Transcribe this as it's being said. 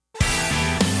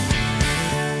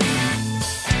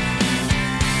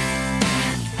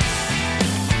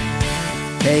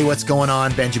Hey, what's going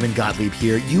on? Benjamin Gottlieb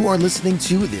here. You are listening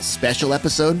to this special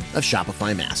episode of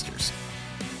Shopify Masters.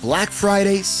 Black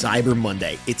Friday, Cyber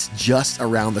Monday. It's just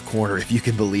around the corner, if you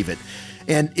can believe it.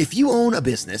 And if you own a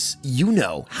business, you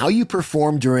know how you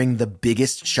perform during the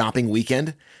biggest shopping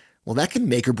weekend. Well, that can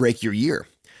make or break your year.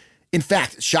 In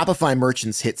fact, Shopify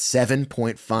merchants hit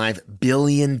 $7.5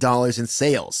 billion in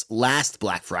sales last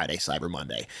Black Friday, Cyber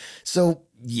Monday. So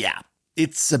yeah,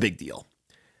 it's a big deal.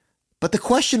 But the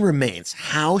question remains,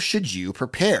 how should you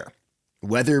prepare?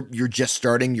 Whether you're just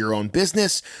starting your own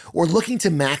business or looking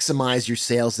to maximize your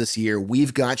sales this year,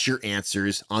 we've got your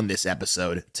answers on this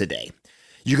episode today.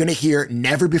 You're going to hear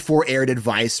never-before-aired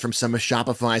advice from some of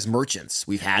Shopify's merchants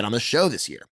we've had on the show this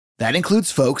year. That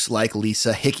includes folks like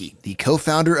Lisa Hickey, the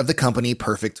co-founder of the company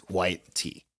Perfect White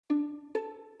Tea.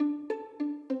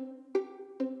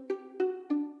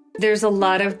 There's a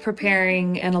lot of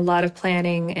preparing and a lot of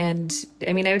planning. And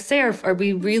I mean, I would say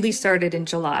we really started in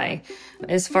July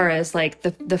as far as like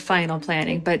the final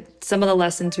planning. But some of the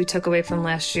lessons we took away from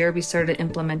last year, we started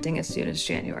implementing as soon as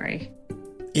January.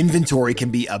 Inventory can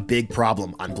be a big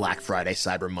problem on Black Friday,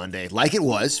 Cyber Monday, like it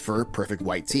was for Perfect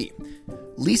White Tea.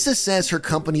 Lisa says her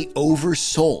company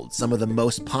oversold some of the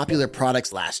most popular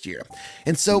products last year,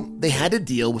 and so they had to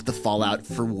deal with the fallout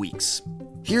for weeks.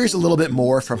 Here's a little bit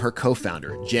more from her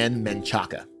co-founder, Jen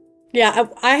Menchaca. Yeah,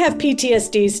 I have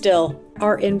PTSD still.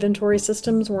 Our inventory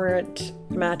systems weren't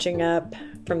matching up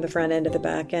from the front end to the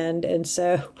back end, and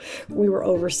so we were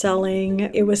overselling.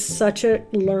 It was such a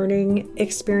learning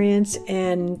experience,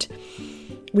 and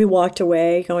we walked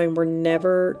away going, we're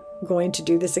never going to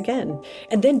do this again.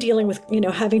 And then dealing with,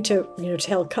 having to,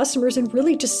 tell customers and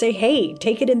really just say, hey,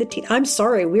 take it in the teeth. I'm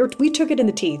sorry. We took it in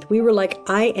the teeth. We were like,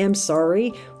 I am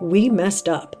sorry. We messed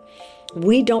up.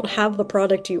 We don't have the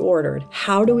product you ordered.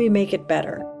 How do we make it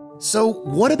better? So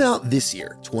what about this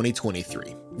year,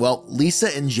 2023? Well,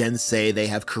 Lisa and Jen say they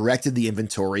have corrected the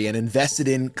inventory and invested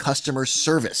in customer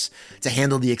service to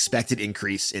handle the expected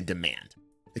increase in demand.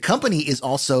 The company is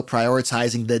also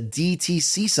prioritizing the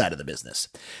DTC side of the business,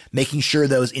 making sure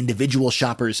those individual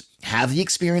shoppers have the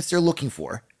experience they're looking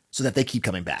for so that they keep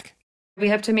coming back. We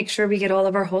have to make sure we get all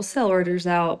of our wholesale orders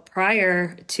out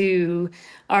prior to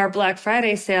our Black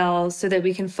Friday sales so that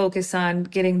we can focus on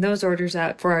getting those orders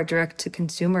out for our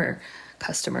direct-to-consumer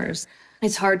customers.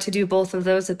 It's hard to do both of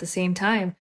those at the same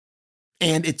time.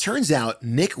 And it turns out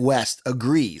Nick West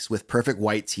agrees with Perfect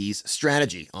White Tea's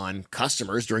strategy on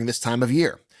customers during this time of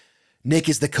year. Nick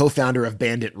is the co-founder of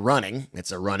Bandit Running.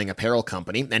 It's a running apparel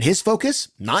company, and his focus,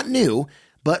 not new,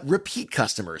 but repeat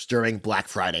customers during Black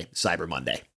Friday, Cyber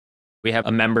Monday. We have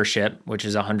a membership, which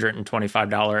is a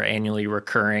 $125 annually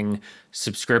recurring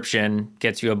subscription,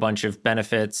 gets you a bunch of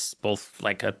benefits, both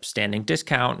like a standing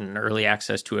discount and early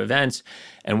access to events.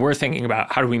 And we're thinking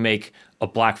about how do we make a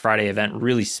Black Friday event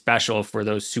really special for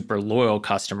those super loyal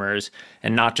customers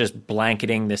and not just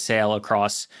blanketing the sale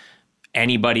across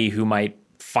anybody who might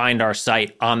find our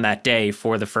site on that day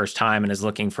for the first time and is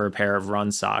looking for a pair of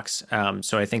run socks.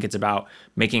 So I think it's about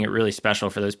making it really special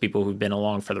for those people who've been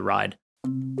along for the ride.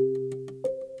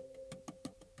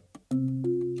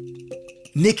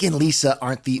 Nick and Lisa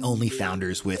aren't the only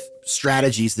founders with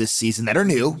strategies this season that are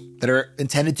new, that are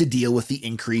intended to deal with the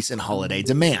increase in holiday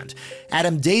demand.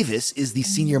 Adam Davis is the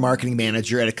senior marketing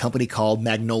manager at a company called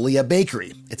Magnolia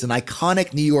Bakery. It's an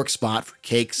iconic New York spot for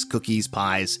cakes, cookies,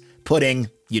 pies, pudding,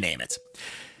 you name it.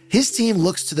 His team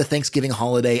looks to the Thanksgiving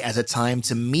holiday as a time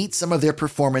to meet some of their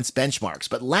performance benchmarks.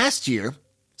 But last year,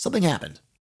 something happened.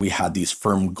 We had these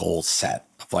firm goals set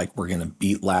of like, we're going to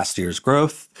beat last year's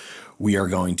growth. We are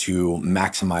going to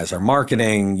maximize our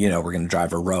marketing. We're going to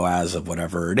drive a ROAS of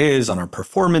whatever it is on our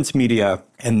performance media.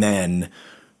 And then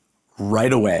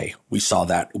right away, we saw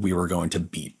that we were going to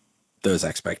beat those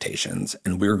expectations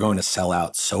and we were going to sell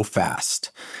out so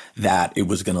fast that it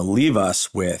was going to leave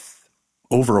us with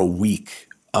over a week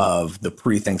of the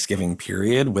pre-Thanksgiving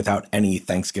period without any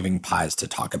Thanksgiving pies to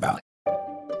talk about.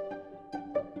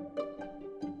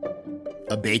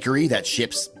 A bakery that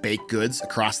ships baked goods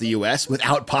across the U.S.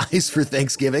 without pies for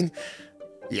Thanksgiving?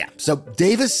 Yeah, so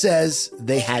Davis says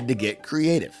they had to get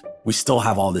creative. We still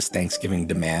have all this Thanksgiving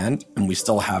demand, and we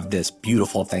still have this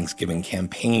beautiful Thanksgiving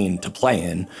campaign to play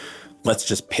in. Let's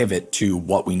just pivot to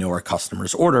what we know our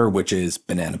customers order, which is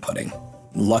banana pudding.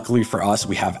 Luckily for us,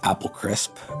 we have apple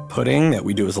crisp pudding that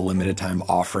we do as a limited time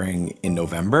offering in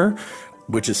November,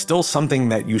 which is still something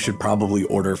that you should probably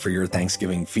order for your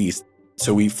Thanksgiving feast.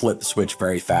 So we flipped the switch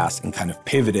very fast and kind of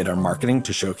pivoted our marketing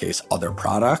to showcase other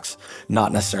products,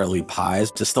 not necessarily pies,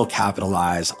 to still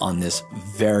capitalize on this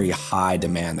very high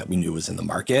demand that we knew was in the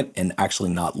market and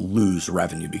actually not lose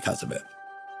revenue because of it.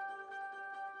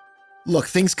 Look,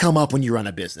 things come up when you run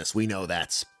a business. We know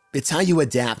that. It's how you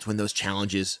adapt when those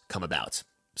challenges come about.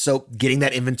 So getting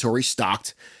that inventory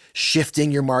stocked,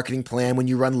 shifting your marketing plan when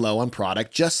you run low on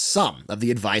product, just some of the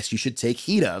advice you should take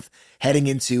heed of heading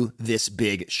into this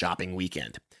big shopping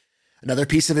weekend. Another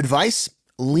piece of advice,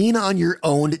 lean on your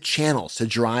owned channels to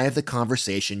drive the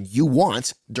conversation you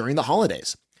want during the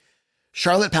holidays.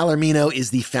 Charlotte Palomino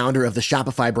is the founder of the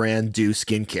Shopify brand Do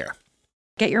Skincare.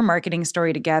 Get your marketing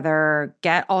story together,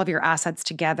 get all of your assets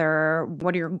together.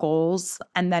 What are your goals?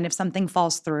 And then if something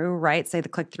falls through, right, say the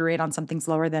click-through rate on something's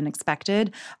lower than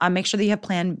expected, make sure that you have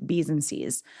plan B's and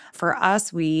C's. For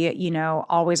us, we,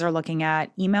 always are looking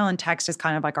at email and text as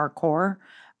kind of like our core.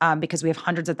 Because we have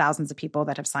hundreds of thousands of people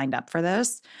that have signed up for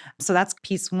this. So that's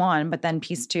piece one. But then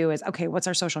piece two is, okay, what's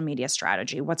our social media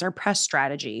strategy? What's our press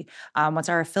strategy? What's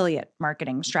our affiliate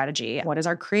marketing strategy? What is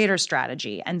our creator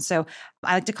strategy? And so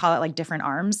I like to call it like different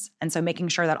arms. And so making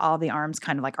sure that all the arms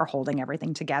kind of like are holding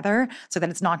everything together so that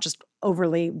it's not just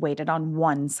overly weighted on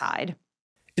one side.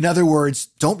 In other words,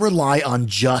 don't rely on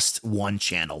just one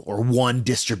channel or one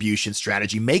distribution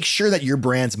strategy. Make sure that your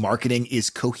brand's marketing is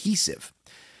cohesive.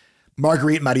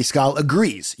 Marguerite Mariscal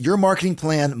agrees your marketing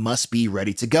plan must be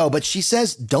ready to go, but she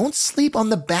says don't sleep on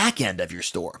the back end of your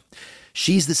store.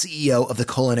 She's the CEO of the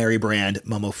culinary brand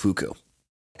Momofuku.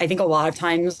 I think a lot of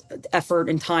times effort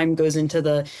and time goes into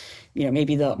the,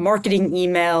 maybe the marketing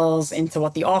emails, into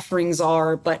what the offerings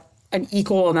are, but an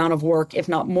equal amount of work, if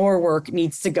not more work,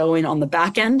 needs to go in on the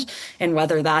back end. And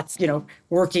whether that's,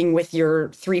 working with your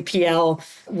 3PL,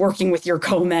 working with your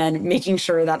co-men, making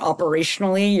sure that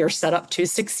operationally you're set up to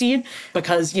succeed.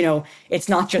 Because, it's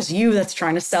not just you that's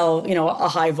trying to sell, a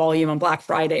high volume on Black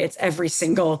Friday. It's every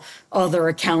single other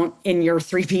account in your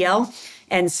 3PL.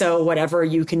 And so whatever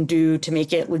you can do to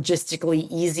make it logistically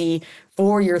easy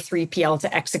for your 3PL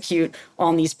to execute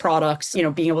on these products,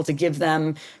 being able to give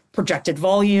them projected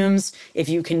volumes, if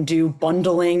you can do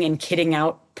bundling and kitting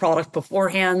out product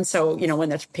beforehand. So, when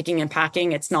they're picking and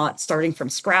packing, it's not starting from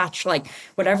scratch, like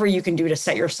whatever you can do to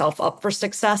set yourself up for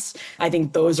success. I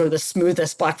think those are the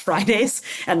smoothest Black Fridays,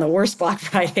 and the worst Black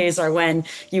Fridays are when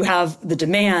you have the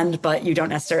demand, but you don't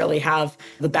necessarily have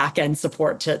the back end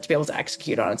support to be able to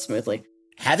execute on it smoothly.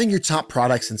 Having your top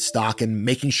products in stock and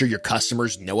making sure your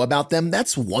customers know about them,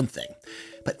 that's one thing.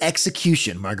 But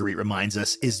execution, Marguerite reminds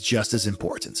us, is just as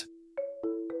important.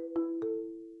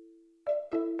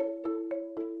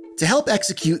 To help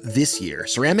execute this year,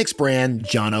 ceramics brand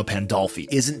Jono Pandolfi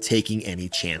isn't taking any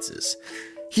chances.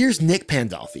 Here's Nick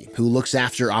Pandolfi, who looks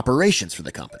after operations for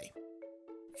the company.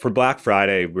 For Black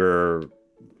Friday,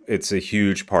 it's a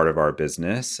huge part of our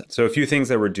business. So a few things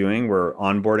that we're doing, we're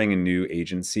onboarding a new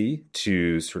agency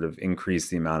to sort of increase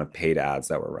the amount of paid ads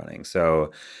that we're running.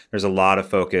 So there's a lot of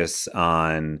focus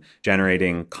on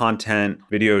generating content,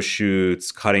 video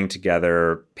shoots, cutting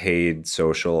together paid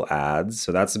social ads.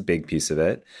 So that's a big piece of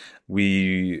it.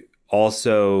 We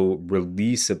also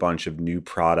release a bunch of new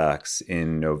products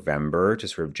in November to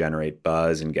sort of generate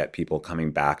buzz and get people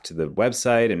coming back to the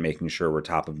website and making sure we're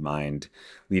top of mind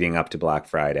leading up to Black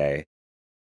Friday.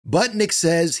 But Nick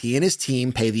says he and his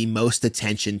team pay the most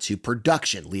attention to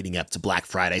production leading up to Black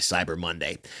Friday, Cyber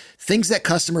Monday. Things that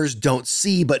customers don't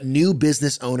see, but new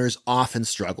business owners often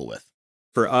struggle with.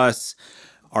 For us,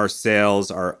 our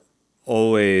sales are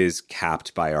always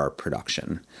capped by our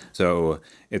production. So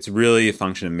it's really a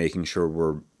function of making sure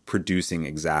we're producing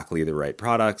exactly the right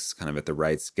products, kind of at the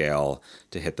right scale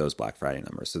to hit those Black Friday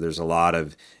numbers. So there's a lot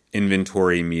of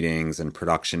inventory meetings and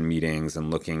production meetings and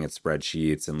looking at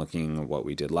spreadsheets and looking at what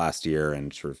we did last year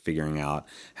and sort of figuring out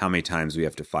how many times we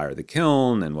have to fire the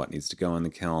kiln and what needs to go in the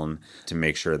kiln to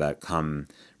make sure that come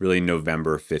really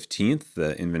November 15th,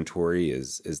 the inventory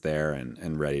is there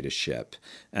and ready to ship.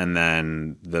 And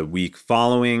then the week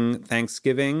following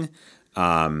Thanksgiving,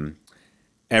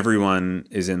 everyone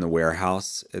is in the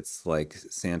warehouse. It's like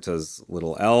Santa's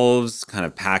little elves kind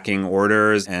of packing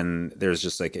orders. And there's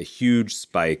just like a huge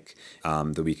spike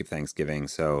the week of Thanksgiving.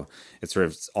 So it's sort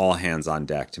of all hands on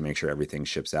deck to make sure everything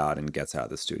ships out and gets out of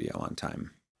the studio on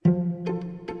time.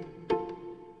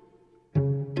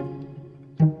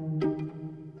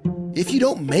 If you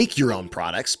don't make your own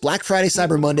products, Black Friday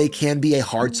Cyber Monday can be a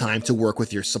hard time to work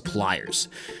with your suppliers.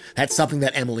 That's something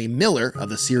that Emily Miller of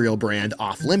the cereal brand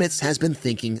Off Limits has been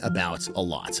thinking about a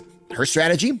lot. Her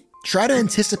strategy? Try to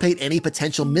anticipate any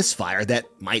potential misfire that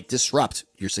might disrupt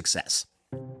your success.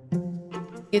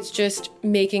 It's just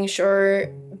making sure,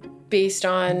 based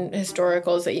on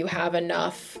historicals, that you have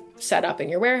enough set up in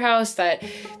your warehouse, that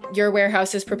your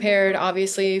warehouse is prepared,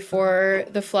 obviously, for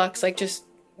the flux.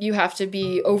 You have to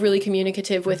be overly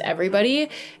communicative with everybody.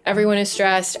 Everyone is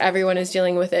stressed. Everyone is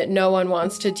dealing with it. No one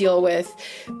wants to deal with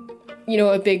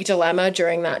a big dilemma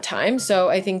during that time. So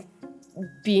I think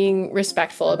being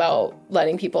respectful about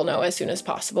letting people know as soon as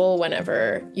possible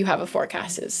whenever you have a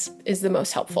forecast is the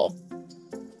most helpful.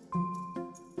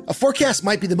 A forecast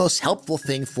might be the most helpful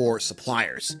thing for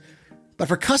suppliers. But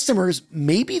for customers,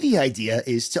 maybe the idea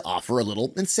is to offer a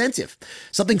little incentive,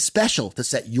 something special to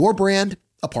set your brand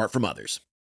apart from others.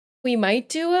 We might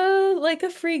do a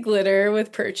free glitter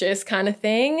with purchase kind of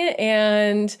thing.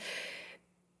 And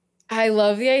I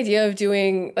love the idea of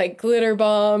doing like glitter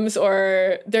bombs,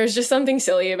 or there's just something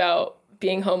silly about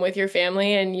being home with your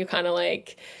family and you kind of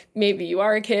like, maybe you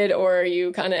are a kid or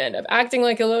you kind of end up acting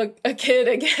like a kid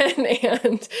again.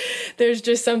 And there's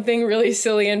just something really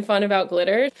silly and fun about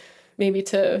glitter, maybe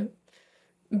to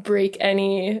break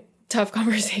any tough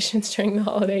conversations during the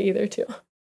holiday either too.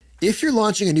 If you're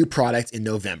launching a new product in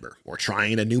November or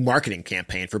trying a new marketing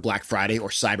campaign for Black Friday or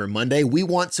Cyber Monday, we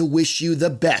want to wish you the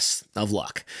best of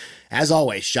luck. As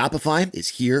always, Shopify is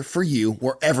here for you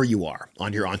wherever you are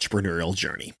on your entrepreneurial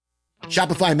journey.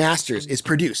 Shopify Masters is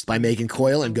produced by Megan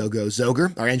Coyle and Gogo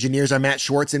Zoger. Our engineers are Matt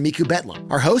Schwartz and Miku Betlam.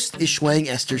 Our host is Shuang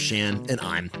Esther Shan, and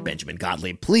I'm Benjamin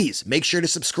Gottlieb. Please make sure to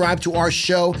subscribe to our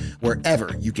show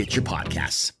wherever you get your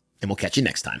podcasts, and we'll catch you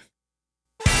next time.